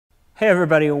Hey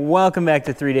everybody, welcome back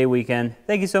to 3 Day Weekend.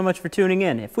 Thank you so much for tuning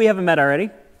in. If we haven't met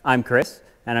already, I'm Chris,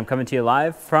 and I'm coming to you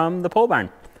live from the pole barn.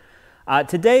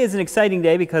 Today is an exciting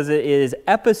day because it is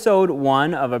episode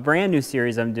 1 of a brand new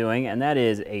series I'm doing, and that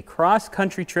is a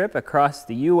cross-country trip across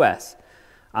the U.S.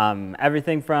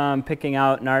 Everything from picking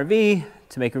out an RV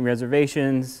to making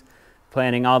reservations,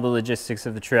 planning all the logistics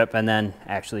of the trip, and then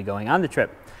actually going on the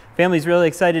trip. Family's really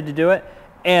excited to do it,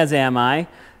 as am I.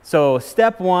 So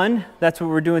step 1, that's what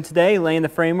we're doing today, laying the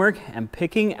framework and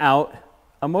picking out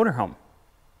a motorhome.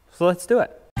 So let's do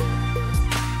it.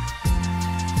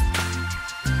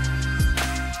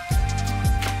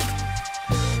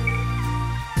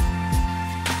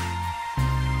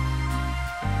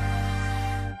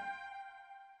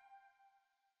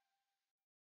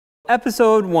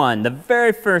 Episode 1, the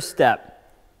very first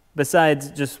step,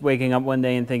 besides just waking up one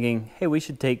day and thinking, hey, we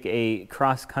should take a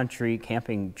cross-country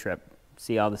camping trip,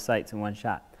 see all the sights in one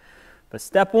shot. But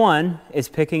step 1 is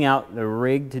picking out the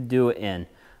rig to do it in.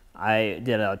 I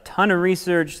did a ton of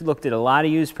research, looked at a lot of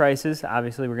used prices.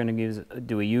 Obviously, we're going to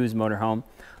do a used motorhome,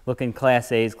 looking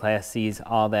Class A's, Class C's,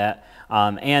 all that,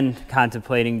 and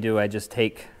contemplating, do I just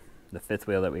take the fifth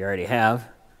wheel that we already have,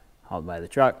 hauled by the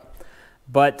truck?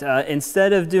 But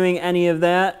instead of doing any of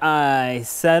that, I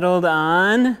settled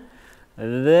on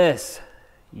this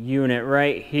unit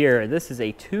right here. This is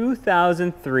a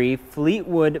 2003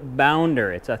 Fleetwood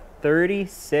Bounder. It's a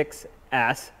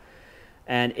 36S,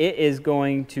 and it is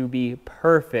going to be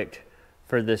perfect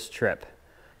for this trip.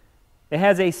 It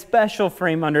has a special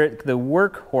frame under it, the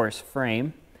Workhorse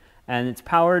frame, and it's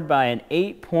powered by an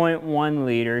 8.1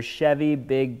 liter Chevy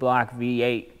big block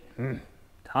V8.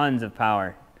 Tons of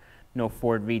power. No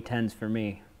Ford V10s for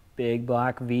me. Big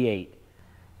block V8.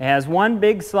 It has one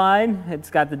big slide. It's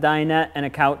got the dinette and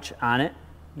a couch on it.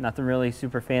 Nothing really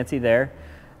super fancy there.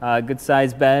 Good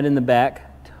sized bed in the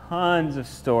back. Tons of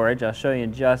storage. I'll show you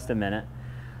in just a minute.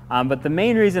 But the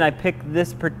main reason I picked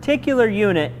this particular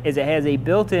unit is it has a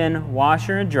built-in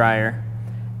washer and dryer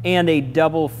and a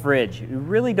double fridge. You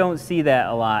really don't see that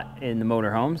a lot in the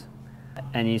motorhomes,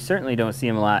 and you certainly don't see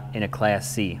them a lot in a Class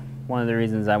C. One of the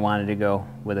reasons I wanted to go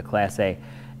with a Class A.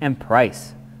 And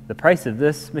price. The price of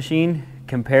this machine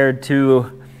compared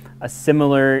to a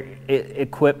similar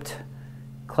equipped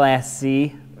Class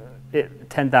C,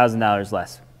 $10,000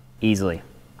 less, easily.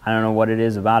 I don't know what it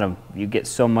is about them. You get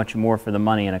so much more for the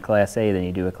money in a Class A than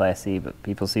you do a Class C, but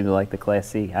people seem to like the Class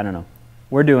C. I don't know.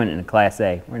 We're doing it in a Class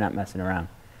A. We're not messing around.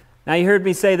 Now you heard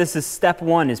me say this is step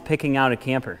 1 is picking out a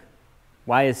camper.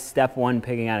 Why is step 1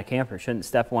 picking out a camper? Shouldn't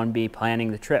step 1 be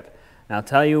planning the trip? And I'll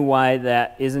tell you why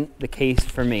that isn't the case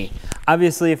for me.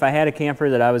 Obviously, if I had a camper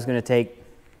that I was going to take,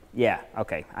 yeah,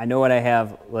 okay, I know what I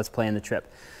have, let's plan the trip.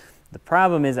 The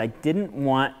problem is I didn't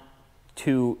want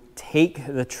to take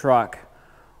the truck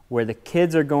where the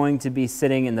kids are going to be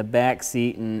sitting in the back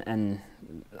seat and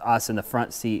us in the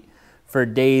front seat for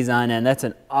days on end. That's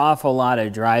an awful lot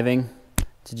of driving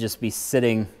to just be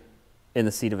sitting in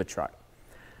the seat of a truck.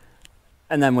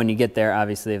 And then when you get there,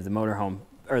 obviously, of the motorhome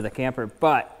or the camper,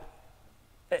 but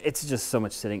it's just so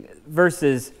much sitting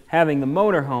versus having the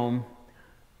motorhome.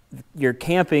 You're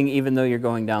camping even though you're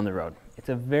going down the road. It's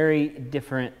a very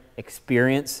different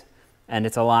experience, and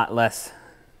it's a lot less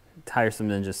tiresome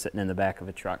than just sitting in the back of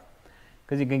a truck.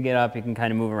 Because you can get up, you can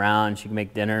kind of move around, she can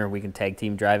make dinner, we can tag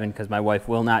team driving, because my wife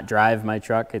will not drive my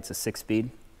truck. It's a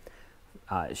 6-speed.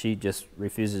 She just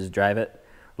refuses to drive it,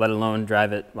 let alone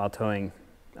drive it while towing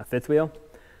a fifth wheel.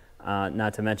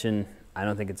 Not to mention, I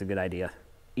don't think it's a good idea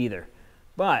either.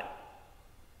 But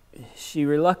she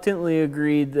reluctantly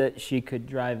agreed that she could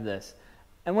drive this.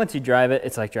 And once you drive it,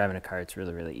 it's like driving a car. It's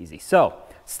really, really easy. So,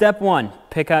 step 1,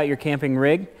 pick out your camping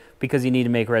rig because you need to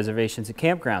make reservations at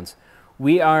campgrounds.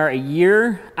 We are a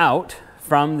year out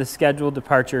from the scheduled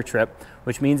departure trip,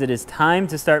 which means it is time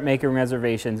to start making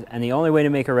reservations. And the only way to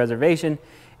make a reservation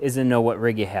is to know what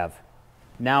rig you have.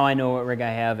 Now I know what rig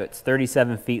I have. It's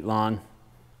 37 feet long.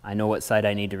 I know what site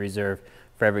I need to reserve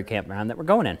for every campground that we're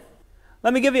going in.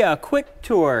 Let me give you a quick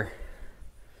tour.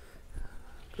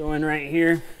 Go in right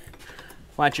here.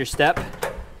 Watch your step.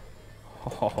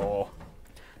 Oh,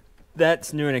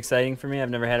 that's new and exciting for me. I've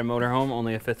never had a motorhome,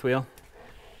 only a fifth wheel.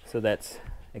 So that's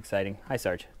exciting. Hi,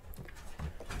 Sarge.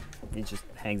 He just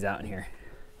hangs out in here.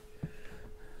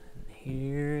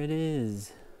 Here it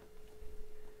is.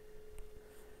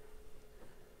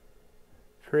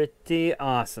 Pretty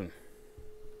awesome.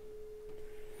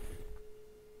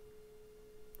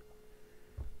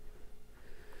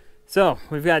 So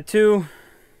we've got 2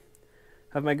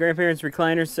 of my grandparents'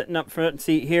 recliners sitting up front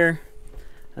seat here,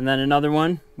 and then another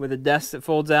one with a desk that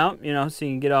folds out, you know, so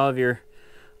you can get all of your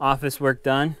office work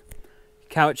done.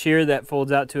 couch here that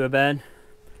folds out to a bed.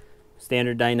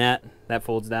 Standard dinette that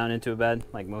folds down into a bed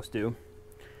like most do.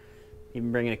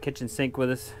 Even bringing a kitchen sink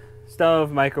with us.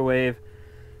 Stove, microwave,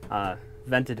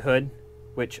 vented hood,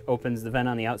 which opens the vent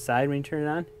on the outside when you turn it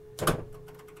on.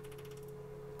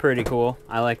 Pretty cool.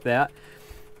 I like that.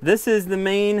 This is the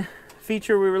main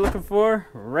feature we were looking for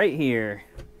right here.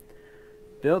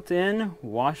 Built-in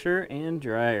washer and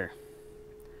dryer.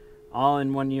 All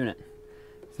in one unit.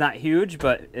 It's not huge,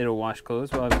 but it'll wash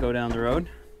clothes while we go down the road.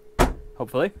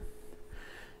 Hopefully.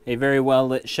 A very well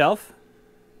lit shelf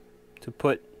to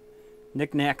put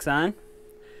knickknacks on.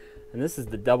 And this is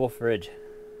the double fridge.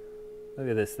 Look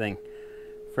at this thing.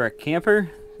 For a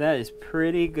camper, that is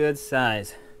pretty good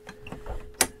size.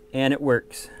 And it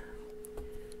works.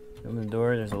 Open the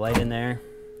door, there's a light in there.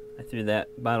 I threw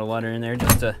that bottle of water in there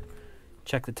just to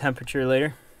check the temperature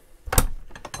later.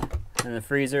 And the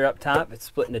freezer up top, it's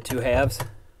split into 2 halves.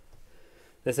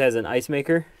 This has an ice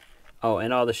maker. Oh,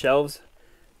 and all the shelves,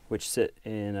 which sit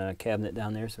in a cabinet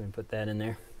down there, so we can put that in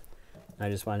there. I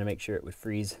just wanted to make sure it would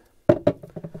freeze,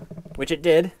 which it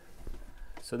did.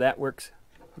 So that works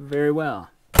very well.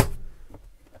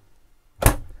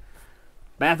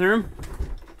 Bathroom.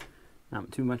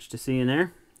 Not too much to see in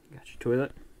there. Got your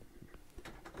toilet.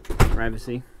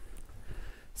 Privacy.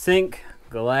 Sink,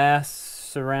 glass,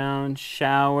 surround,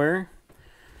 shower.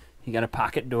 You got a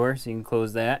pocket door, so you can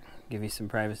close that. Give you some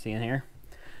privacy in here.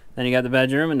 Then you got the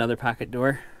bedroom, another pocket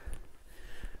door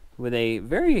with a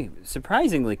very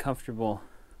surprisingly comfortable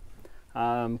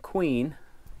queen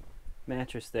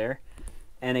mattress there,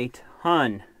 and a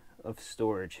ton of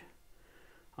storage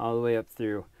all the way up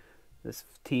through. This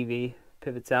TV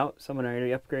pivots out. Someone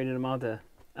already upgraded them all to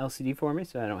LCD for me,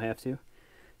 so I don't have to.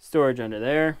 Storage under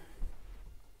there.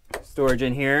 Storage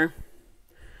in here.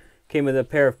 Came with a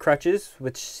pair of crutches,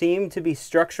 which seem to be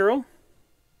structural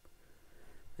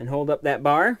and hold up that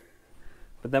bar.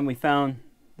 But then we found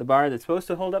the bar that's supposed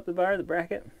to hold up the bar, the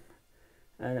bracket,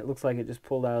 and it looks like it just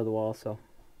pulled out of the wall, so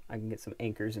I can get some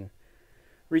anchors and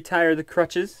retire the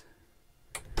crutches.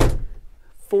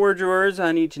 4 drawers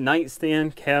on each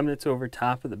nightstand, cabinets over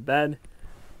top of the bed.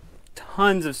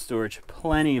 Tons of storage,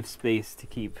 plenty of space to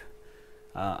keep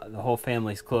the whole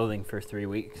family's clothing for 3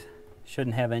 weeks.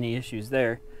 Shouldn't have any issues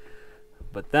there.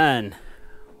 But then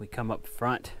we come up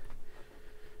front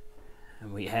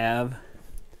and we have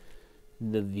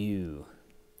the view.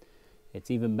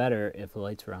 It's even better if the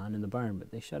lights were on in the barn,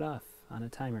 but they shut off on a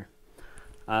timer.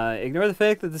 Ignore the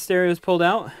fact that the stereo is pulled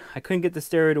out. I couldn't get the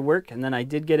stereo to work, and then I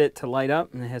did get it to light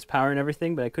up, and it has power and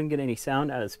everything, but I couldn't get any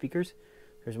sound out of the speakers.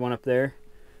 There's one up there,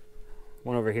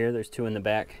 one over here, there's 2 in the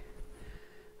back.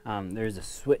 There's a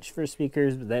switch for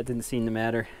speakers, but that didn't seem to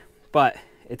matter. But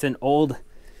it's an old,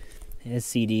 it has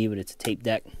CD, but it's a tape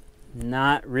deck.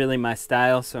 Not really my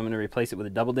style, so I'm going to replace it with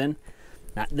a double din.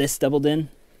 Not this double din,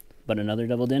 but another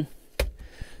double din,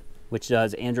 which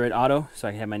does Android Auto, so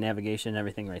I can have my navigation and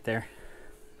everything right there.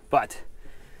 But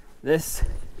this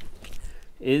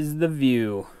is the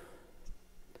view.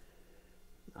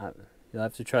 You'll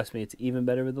have to trust me, it's even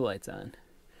better with the lights on.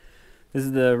 This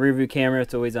is the rear view camera,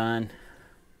 it's always on.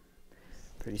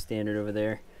 Pretty standard over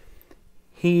there.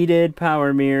 Heated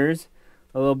power mirrors.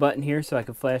 A little button here so I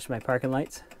can flash my parking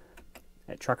lights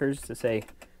at truckers to say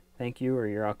thank you or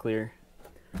you're all clear.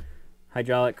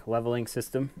 Hydraulic leveling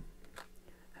system.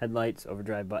 Headlights,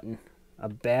 overdrive button. A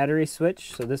battery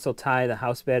switch, so this will tie the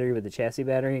house battery with the chassis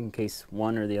battery in case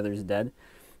one or the other is dead.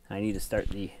 I need to start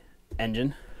the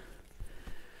engine.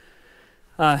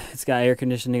 It's got air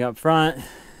conditioning up front.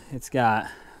 It's got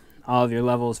all of your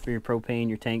levels for your propane,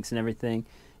 your tanks and everything.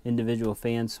 Individual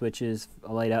fan switches,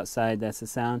 a light outside, that's the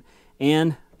sound.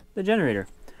 And the generator,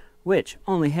 which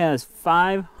only has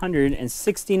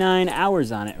 569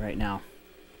 hours on it right now.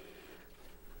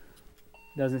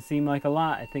 Doesn't seem like a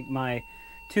lot. I think my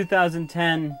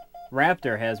 2010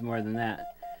 Raptor has more than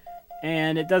that.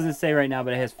 And it doesn't say right now,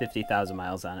 but it has 50,000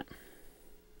 miles on it.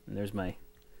 And there's my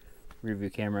rear view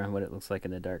camera, what it looks like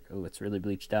in the dark. Oh, it's really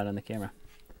bleached out on the camera.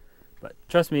 But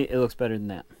trust me, it looks better than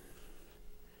that.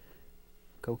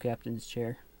 Co-captain's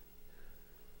chair.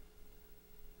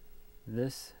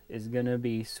 This is gonna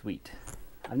be sweet.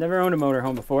 I've never owned a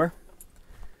motorhome before,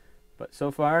 but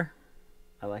so far,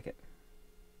 I like it.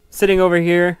 Sitting over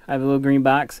here, I have a little green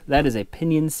box. That is a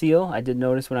pinion seal. I did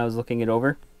notice when I was looking it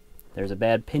over. There's a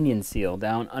bad pinion seal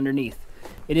down underneath.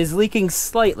 It is leaking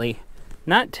slightly.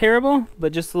 Not terrible,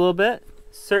 but just a little bit.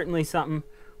 Certainly something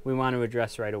we want to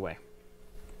address right away.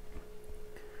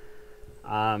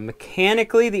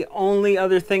 Mechanically, the only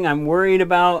other thing I'm worried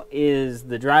about is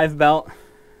the drive belt.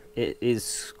 It is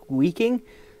squeaking.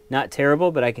 Not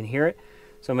terrible, but I can hear it.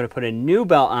 So I'm going to put a new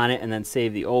belt on it and then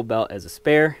save the old belt as a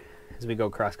spare as we go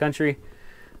cross country.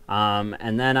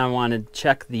 And then I want to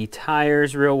check the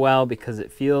tires real well because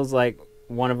it feels like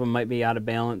one of them might be out of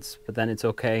balance, but then it's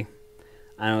okay.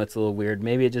 I know it's a little weird.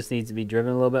 Maybe it just needs to be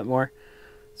driven a little bit more.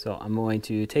 So I'm going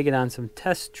to take it on some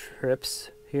test trips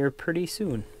here pretty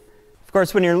soon. Of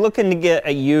course, when you're looking to get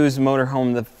a used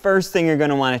motorhome, the first thing you're going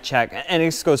to want to check, and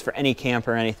this goes for any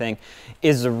camper or anything,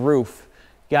 is the roof.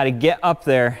 You got to get up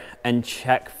there and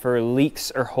check for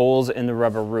leaks or holes in the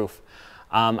rubber roof.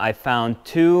 I found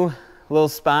 2 little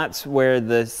spots where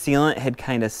the sealant had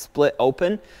kind of split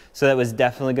open, so that was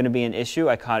definitely going to be an issue.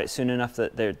 I caught it soon enough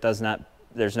that there's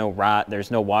no rot,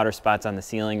 there's no water spots on the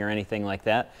ceiling or anything like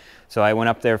that. So I went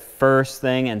up there first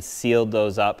thing and sealed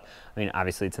those up. I mean,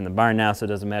 obviously it's in the barn now, so it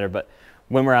doesn't matter, but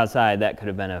when we're outside, that could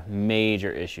have been a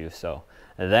major issue. So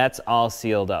that's all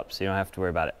sealed up, so you don't have to worry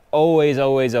about it. Always,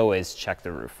 always, always check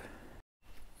the roof.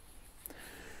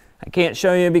 I can't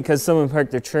show you because someone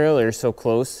parked their trailer so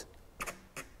close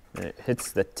that it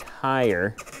hits the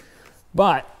tire.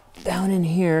 But down in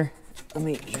here, let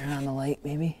me turn on the light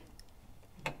maybe.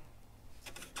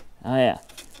 Oh yeah,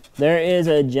 there is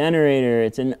a generator.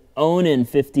 It's an Onan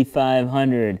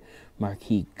 5500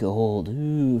 Marquee Gold.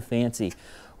 Ooh, fancy.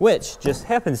 Which just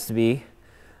happens to be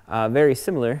very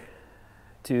similar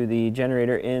to the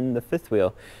generator in the fifth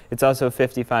wheel. It's also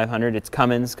 5500. It's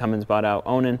Cummins. Cummins bought out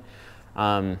Onan.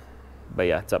 But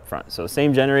yeah, it's up front. So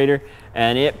same generator,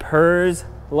 and it purrs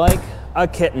like a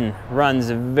kitten. Runs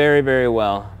very, very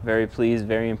well. Very pleased,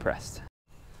 very impressed.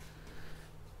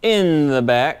 In the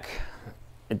back,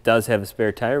 it does have a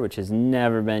spare tire, which has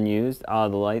never been used. All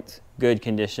the lights, good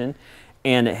condition.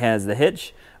 And it has the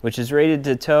hitch, which is rated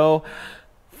to tow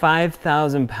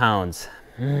 5,000 pounds.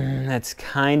 That's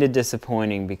kind of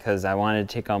disappointing because I wanted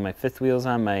to take all my fifth wheels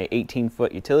on my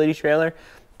 18-foot utility trailer,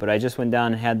 but I just went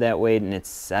down and had that weighed and it's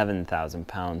 7,000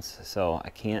 pounds. So I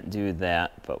can't do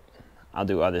that, but I'll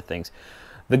do other things.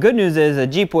 The good news is a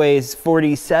Jeep weighs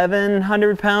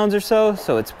 4,700 pounds or so,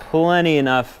 so it's plenty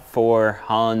enough for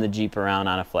hauling the Jeep around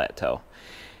on a flat tow.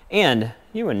 And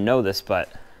you wouldn't know this, but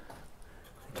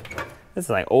this is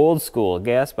like old school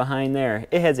gas behind there.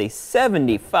 It has a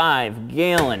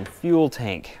 75-gallon fuel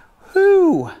tank.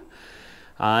 Whoo!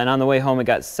 And on the way home, it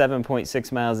got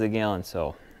 7.6 miles a gallon,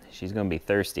 so she's gonna be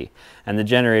thirsty. And the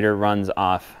generator runs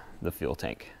off the fuel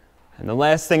tank. And the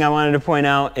last thing I wanted to point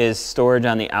out is storage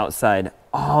on the outside.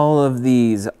 All of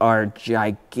these are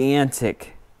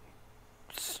gigantic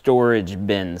storage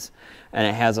bins, and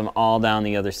it has them all down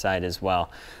the other side as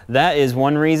well. That is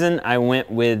one reason I went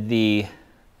with the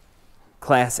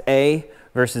Class A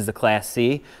versus the Class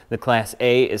C. The Class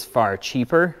A is far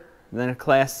cheaper than a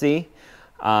Class C,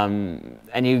 and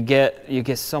you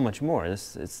get so much more.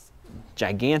 It's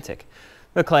gigantic.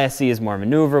 The Class C is more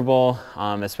maneuverable,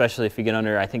 especially if you get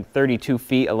under, I think, 32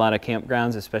 feet. A lot of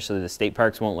campgrounds, especially the state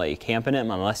parks, won't let you camp in it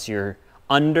unless you're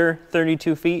under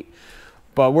 32 feet.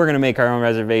 But we're going to make our own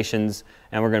reservations,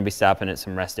 and we're going to be stopping at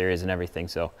some rest areas and everything,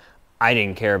 so I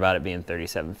didn't care about it being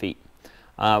 37 feet.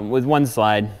 With one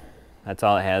slide, that's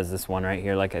all it has, this one right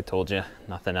here, like I told you,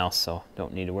 nothing else, so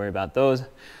don't need to worry about those.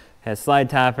 Has slide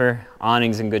topper,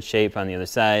 awning's in good shape on the other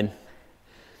side.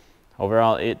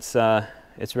 Overall, it's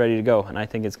ready to go, and I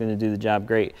think it's going to do the job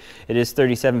great. It is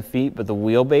 37 feet, but the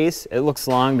wheelbase, it looks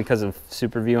long because of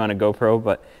super view on a GoPro,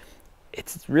 but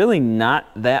it's really not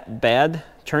that bad.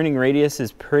 Turning radius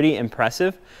is pretty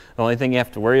impressive. The only thing you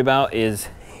have to worry about is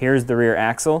here's the rear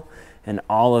axle, and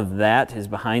all of that is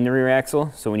behind the rear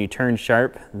axle. So when you turn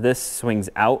sharp, this swings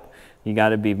out. You got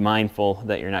to be mindful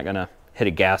that you're not going to hit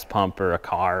a gas pump or a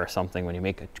car or something when you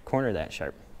make a corner that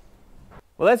sharp.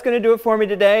 Well, that's going to do it for me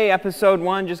today. Episode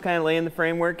 1, just kind of laying the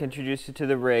framework, introduce you to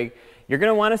the rig. You're going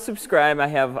to want to subscribe. I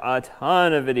have a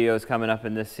ton of videos coming up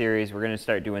in this series. We're going to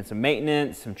start doing some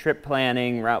maintenance, some trip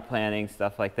planning, route planning,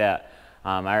 stuff like that.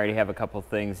 I already have a couple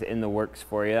things in the works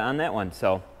for you on that one,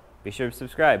 so be sure to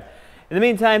subscribe. In the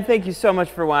meantime, thank you so much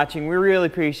for watching. We really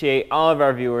appreciate all of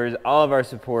our viewers, all of our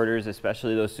supporters,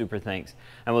 especially those super thanks.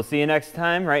 And we'll see you next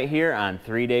time right here on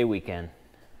 3 Day Weekend.